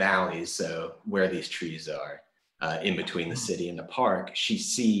below in the valleys, so where these trees are, in between the city and the park, she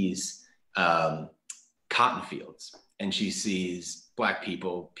sees cotton fields, and she sees Black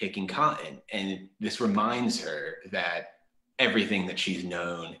people picking cotton. And this reminds her that everything that she's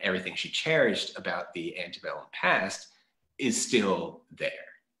known, everything she cherished about the antebellum past is still there.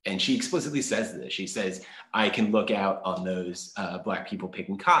 And she explicitly says this. She says, I can look out on those Black people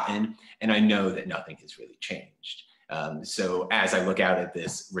picking cotton, and I know that nothing has really changed. So as I look out at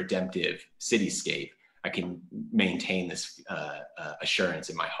this redemptive cityscape, I can maintain this assurance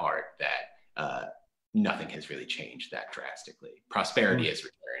in my heart that nothing has really changed that drastically. Prosperity has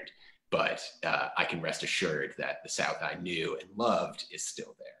returned, but I can rest assured that the South I knew and loved is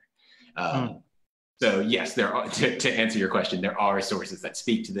still there. So yes, there are, to answer your question, there are sources that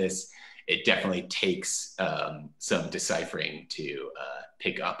speak to this. It definitely takes some deciphering to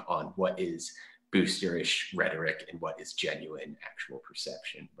pick up on what is boosterish rhetoric and what is genuine actual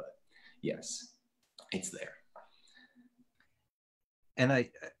perception. But yes, it's there. And I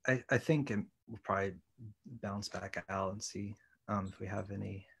think we'll probably bounce back out and see if we have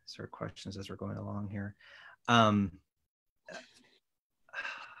any sort of questions as we're going along here.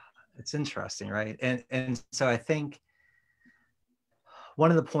 It's interesting, right? And so I think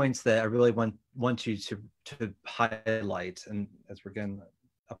one of the points that I really want you to highlight, and as we're getting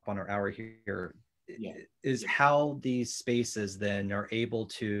up on our hour here, is how these spaces then are able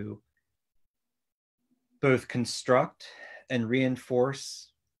to both construct and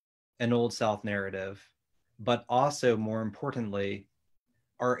reinforce an Old South narrative, but also, more importantly,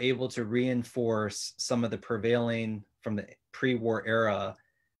 are able to reinforce some of the prevailing from the pre-war era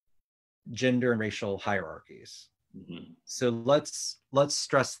gender and racial hierarchies. So let's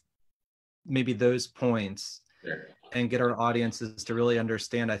stress maybe those points and get our audiences to really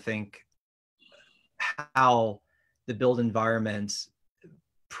understand, I think, how the built environment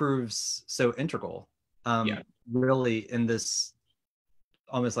proves so integral, really, in this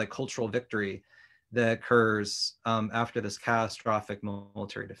almost like cultural victory that occurs after this catastrophic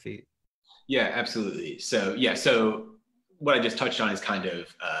military defeat. Yeah, absolutely. So what I just touched on is kind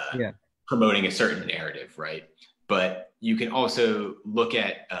of promoting a certain narrative, right? But you can also look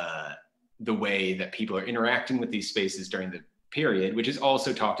at the way that people are interacting with these spaces during the period, which is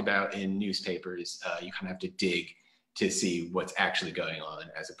also talked about in newspapers. You kind of have to dig to see what's actually going on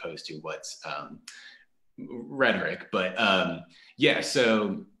as opposed to what's rhetoric. But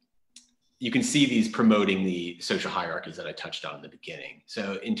so you can see these promoting the social hierarchies that I touched on in the beginning.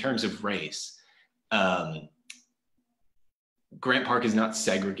 So in terms of race, Grant Park is not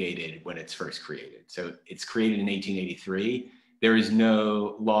segregated when it's first created. So it's created in 1883. There is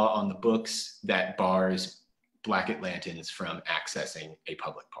no law on the books that bars Black Atlantans from accessing a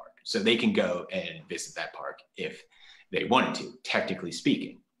public park. So they can go and visit that park if they wanted to, technically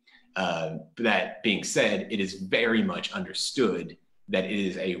speaking. That being said, it is very much understood that it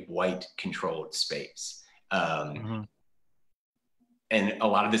is a white controlled space. And a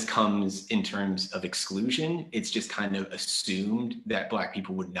lot of this comes in terms of exclusion. It's just kind of assumed that Black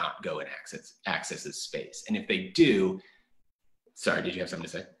people would not go and access this space. And if they do, sorry, did you have something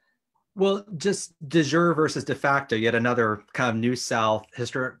to say? Well, just de jure versus de facto, yet another kind of New South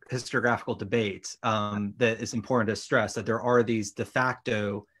historiographical debate that is important to stress, that there are these de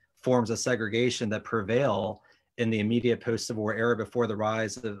facto forms of segregation that prevail in the immediate post-Civil War era before the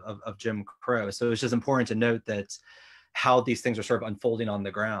rise of Jim Crow. So it's just important to note that how these things are sort of unfolding on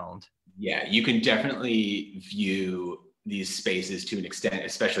the ground. Yeah, you can definitely view these spaces to an extent,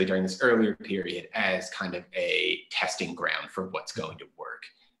 especially during this earlier period, as kind of a testing ground for what's going to work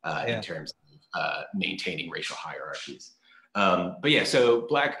in terms of maintaining racial hierarchies. But yeah, so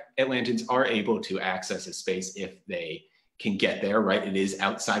Black Atlantans are able to access a space if they can get there, right? It is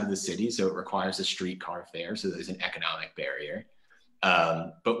outside of the city, so it requires a streetcar fare, so there's an economic barrier.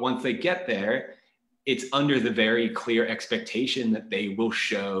 But once they get there, it's under the very clear expectation that they will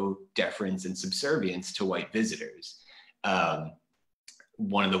show deference and subservience to white visitors.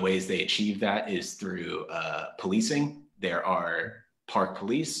 One of the ways they achieve that is through policing. There are park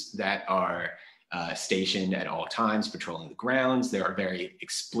police that are stationed at all times patrolling the grounds. There are very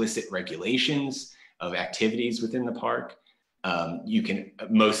explicit regulations of activities within the park.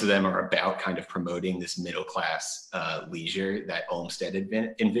 Most of them are about kind of promoting this middle-class leisure that Olmsted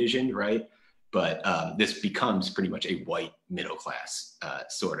envisioned, right? But this becomes pretty much a white middle-class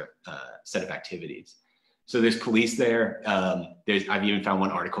sort of set of activities. So there's police there. I've even found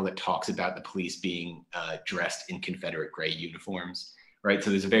one article that talks about the police being dressed in Confederate gray uniforms, right? So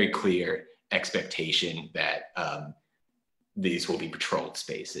there's a very clear expectation that these will be patrolled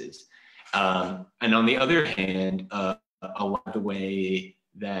spaces. And on the other hand, a lot of the way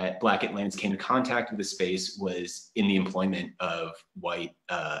that Black Atlantans came in contact with the space was in the employment of white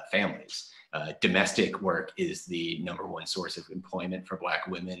families. Domestic work is the #1 source of employment for Black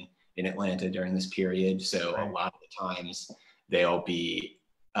women in Atlanta during this period. So a lot of the times they'll be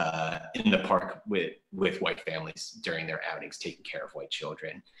in the park with white families during their outings, taking care of white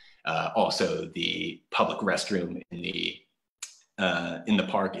children. Also, the public restroom in the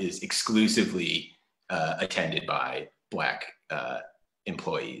park is exclusively attended by Black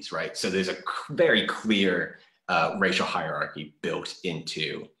employees, right? So there's a very clear racial hierarchy built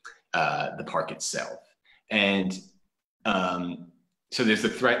into the park itself. And so there's the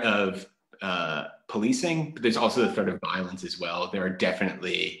threat of policing, but there's also the threat of violence as well. There are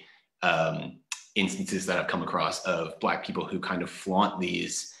definitely instances that I've come across of Black people who kind of flaunt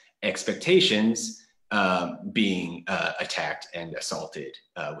these expectations being attacked and assaulted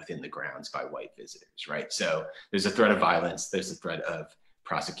within the grounds by white visitors, right? So there's a threat of violence, there's a threat of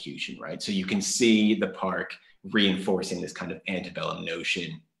prosecution, right? So you can see the park reinforcing this kind of antebellum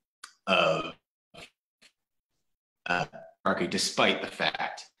notion of despite the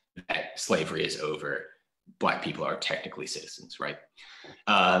fact that slavery is over, Black people are technically citizens, right?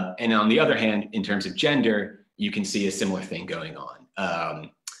 And on the other hand, in terms of gender, you can see a similar thing going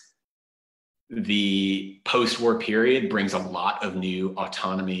on. The post-war period brings a lot of new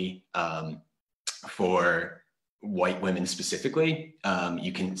autonomy for white women specifically.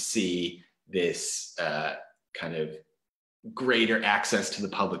 You can see this kind of greater access to the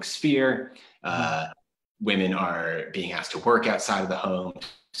public sphere. Women are being asked to work outside of the home,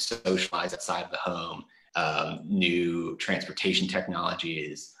 socialize outside of the home. New transportation technology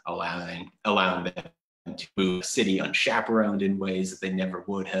is allowing them to move the city unchaperoned in ways that they never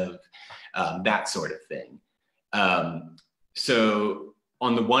would have, that sort of thing. So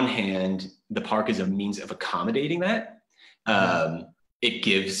on the one hand, the park is a means of accommodating that. It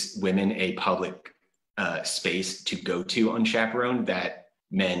gives women a public space to go to unchaperoned that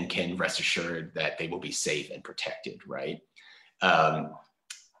men can rest assured that they will be safe and protected, right?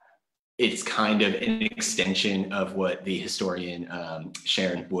 It's kind of an extension of what the historian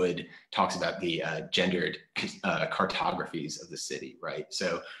Sharon Wood talks about, the gendered cartographies of the city, right?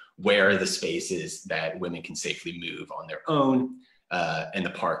 So where are the spaces that women can safely move on their own? And the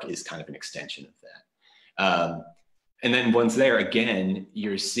park is kind of an extension of that. And then once there, again,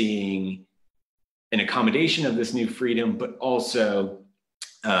 you're seeing an accommodation of this new freedom, but also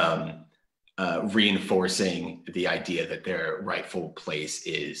reinforcing the idea that their rightful place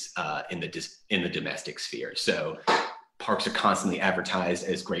is in the domestic sphere. So parks are constantly advertised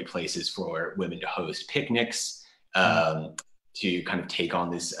as great places for women to host picnics, to kind of take on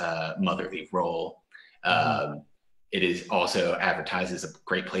this motherly role. It is also advertised as a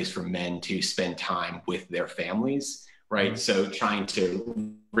great place for men to spend time with their families, right? So trying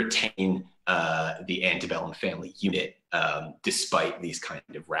to retain the antebellum family unit, despite these kind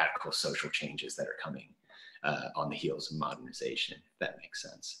of radical social changes that are coming on the heels of modernization, if that makes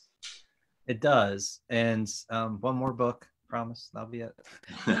sense. It does. And one more book, promise, that'll be it.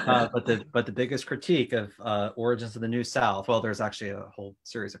 But the biggest critique of Origins of the New South, well, there's actually a whole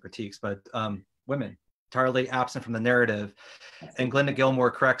series of critiques, but women, entirely absent from the narrative. And Glenda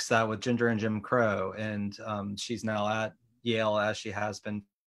Gilmore corrects that with Ginger and Jim Crow. And she's now at Yale, as she has been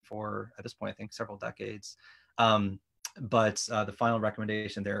for, at this point, I think several decades. But the final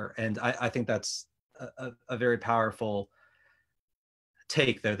recommendation there, and I think that's a very powerful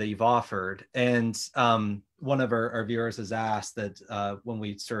take there that you've offered. And one of our viewers has asked that when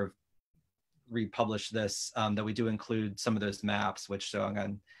we sort of republish this, that we do include some of those maps, which so I'm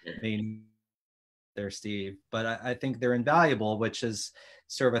going to there, Steve. But I think they're invaluable, which is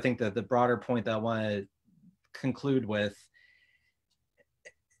sort of, I think, the broader point that I want to conclude with.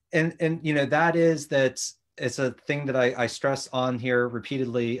 And that is that it's a thing that I stress on here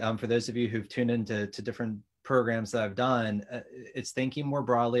repeatedly, for those of you who've tuned into different programs that I've done. It's thinking more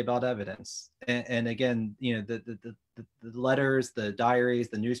broadly about evidence. And again, the letters, the diaries,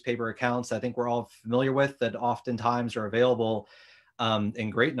 the newspaper accounts, I think we're all familiar with, that oftentimes are available in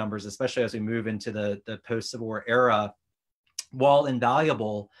great numbers, especially as we move into the post-Civil War era, while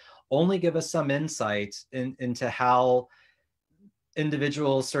invaluable, only give us some insight into how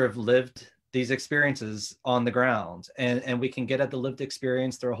individuals sort of lived these experiences on the ground. And we can get at the lived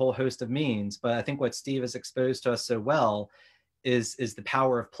experience through a whole host of means. But I think what Steve has exposed to us so well is the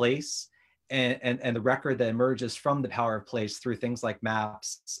power of place and the record that emerges from the power of place through things like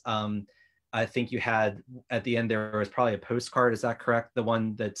maps. I think you had at the end there was probably a postcard. Is that correct? The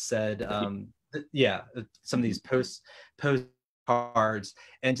one that said, some of these postcards,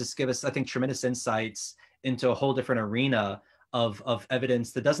 and just give us, I think, tremendous insights into a whole different arena of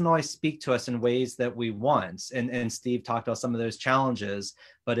evidence that doesn't always speak to us in ways that we want. And Steve talked about some of those challenges,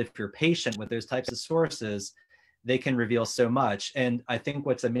 but if you're patient with those types of sources, they can reveal so much. And I think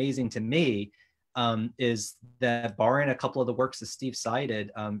what's amazing to me is that, barring a couple of the works that Steve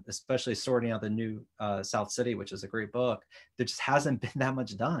cited, especially Sorting Out the New South City, which is a great book, there just hasn't been that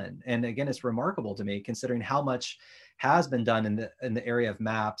much done. And again, it's remarkable to me, considering how much has been done in the area of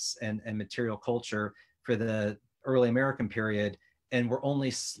maps and material culture for the early American period. And we're only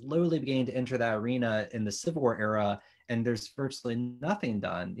slowly beginning to enter that arena in the Civil War era. And there's virtually nothing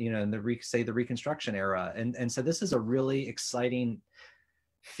done, in the Reconstruction era. And so this is a really exciting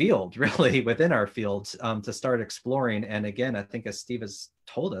field, really, within our field, to start exploring. And again, I think, as Steve has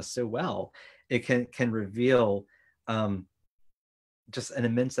told us so well, it can reveal just an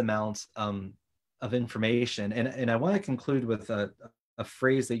immense amount of information. And I want to conclude with a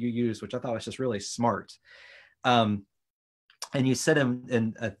phrase that you used, which I thought was just really smart. And you said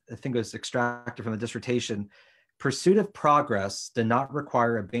in I think it was extracted from the dissertation, pursuit of progress did not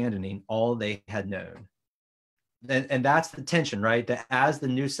require abandoning all they had known. And that's the tension, right? That as the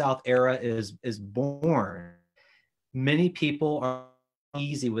New South era is born, many people are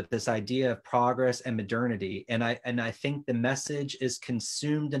easy with this idea of progress and modernity. And I think the message is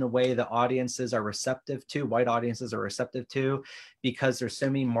consumed in a way that audiences are receptive to, white audiences are receptive to, because there's so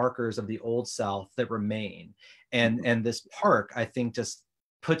many markers of the Old South that remain. And this park, I think, just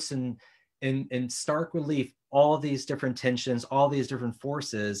puts in stark relief all these different tensions, all these different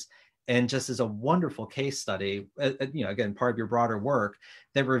forces, and just is a wonderful case study, again, part of your broader work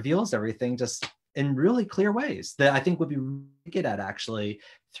that reveals everything just in really clear ways that I think would be really good at, actually,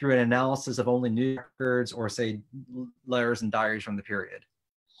 through an analysis of only news records or, say, letters and diaries from the period.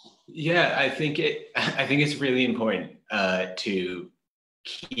 Yeah, I think it's really important to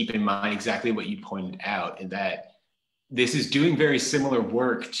keep in mind exactly what you pointed out, in that this is doing very similar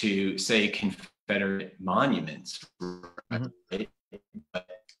work to, say, Confederate monuments, right? Mm-hmm. But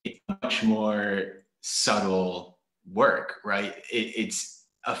it's much more subtle work, right? It's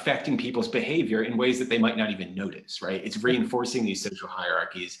affecting people's behavior in ways that they might not even notice, right? It's reinforcing these social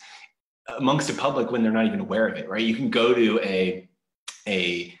hierarchies amongst the public when they're not even aware of it, right? You can go to a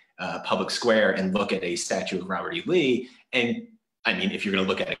public square and look at a statue of Robert E. Lee, and I mean, if you're going to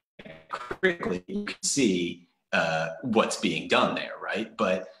look at it critically, you can see what's being done there, right?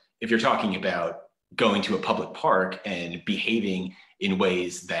 But if you're talking about going to a public park and behaving in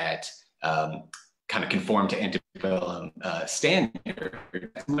ways that kind of conform to antebellum standard,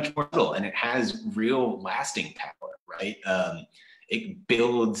 it's much more subtle, and it has real lasting power, right? It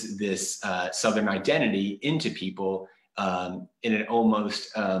builds this Southern identity into people in an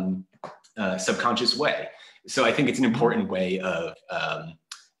almost subconscious way. So I think it's an important way of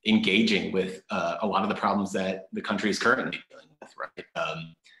engaging with a lot of the problems that the country is currently dealing with, right?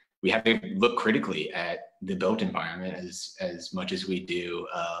 We have to look critically at the built environment as much as we do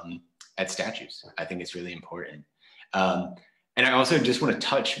at statues. I think it's really important. And I also just want to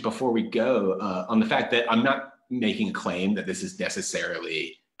touch, before we go, on the fact that I'm not making a claim that this is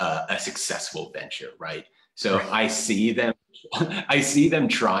necessarily a successful venture, right? So I see them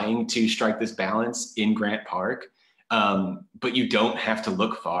trying to strike this balance in Grant Park, but you don't have to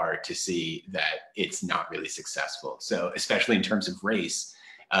look far to see that it's not really successful. So especially in terms of race,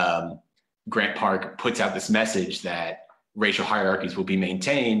 Grant Park puts out this message that racial hierarchies will be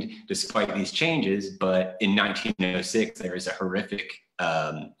maintained despite these changes. But in 1906, there is a horrific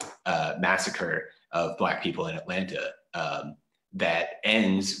massacre of Black people in Atlanta that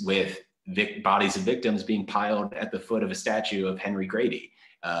ends with bodies of victims being piled at the foot of a statue of Henry Grady,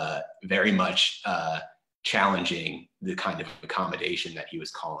 very much challenging the kind of accommodation that he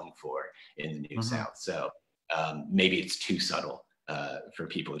was calling for in the New South. So maybe it's too subtle for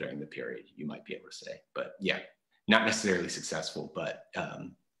people during the period, you might be able to say. But yeah, not necessarily successful, but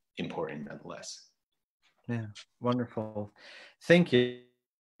important nonetheless. Yeah, wonderful. Thank you.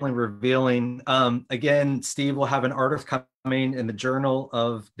 Revealing. Again, Steve will have an article coming in the Journal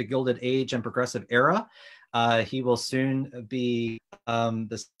of the Gilded Age and Progressive Era. He will soon be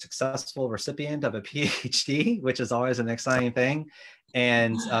the successful recipient of a PhD, which is always an exciting thing,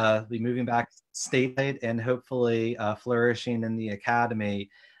 and be moving back stateside and hopefully flourishing in the academy.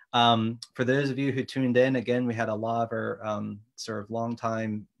 For those of you who tuned in, again, we had a lot of our sort of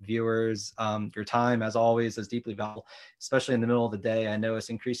longtime viewers. Your time, as always, is deeply valuable, especially in the middle of the day. I know it's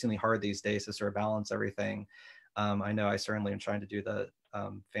increasingly hard these days to sort of balance everything. I know I certainly am trying to do the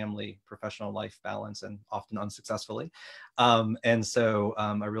family professional life balance, and often unsuccessfully. And so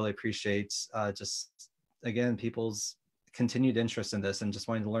I really appreciate just, again, people's continued interest in this and just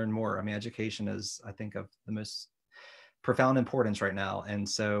wanting to learn more. I mean, education is, I think, of the most profound importance right now. And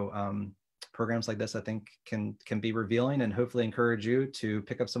so programs like this, I think, can be revealing and hopefully encourage you to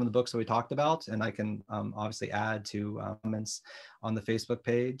pick up some of the books that we talked about. And I can obviously add to comments on the Facebook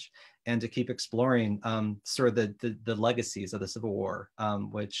page, and to keep exploring sort of the legacies of the Civil War,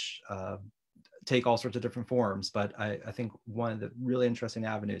 which take all sorts of different forms. But I think one of the really interesting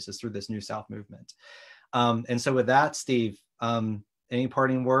avenues is through this New South movement. And so with that, Steve, any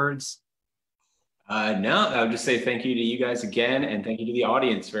parting words? No, I would just say thank you to you guys again, and thank you to the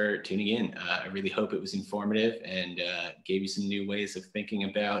audience for tuning in. I really hope it was informative and gave you some new ways of thinking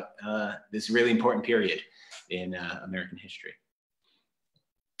about this really important period in American history.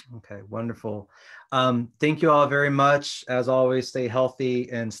 Okay, wonderful. Thank you all very much. As always, stay healthy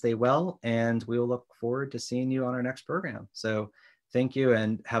and stay well, and we will look forward to seeing you on our next program. So thank you,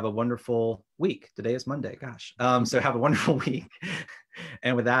 and have a wonderful week. Today is Monday, gosh. So have a wonderful week.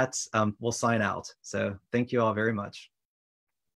 And with that, we'll sign out. So thank you all very much.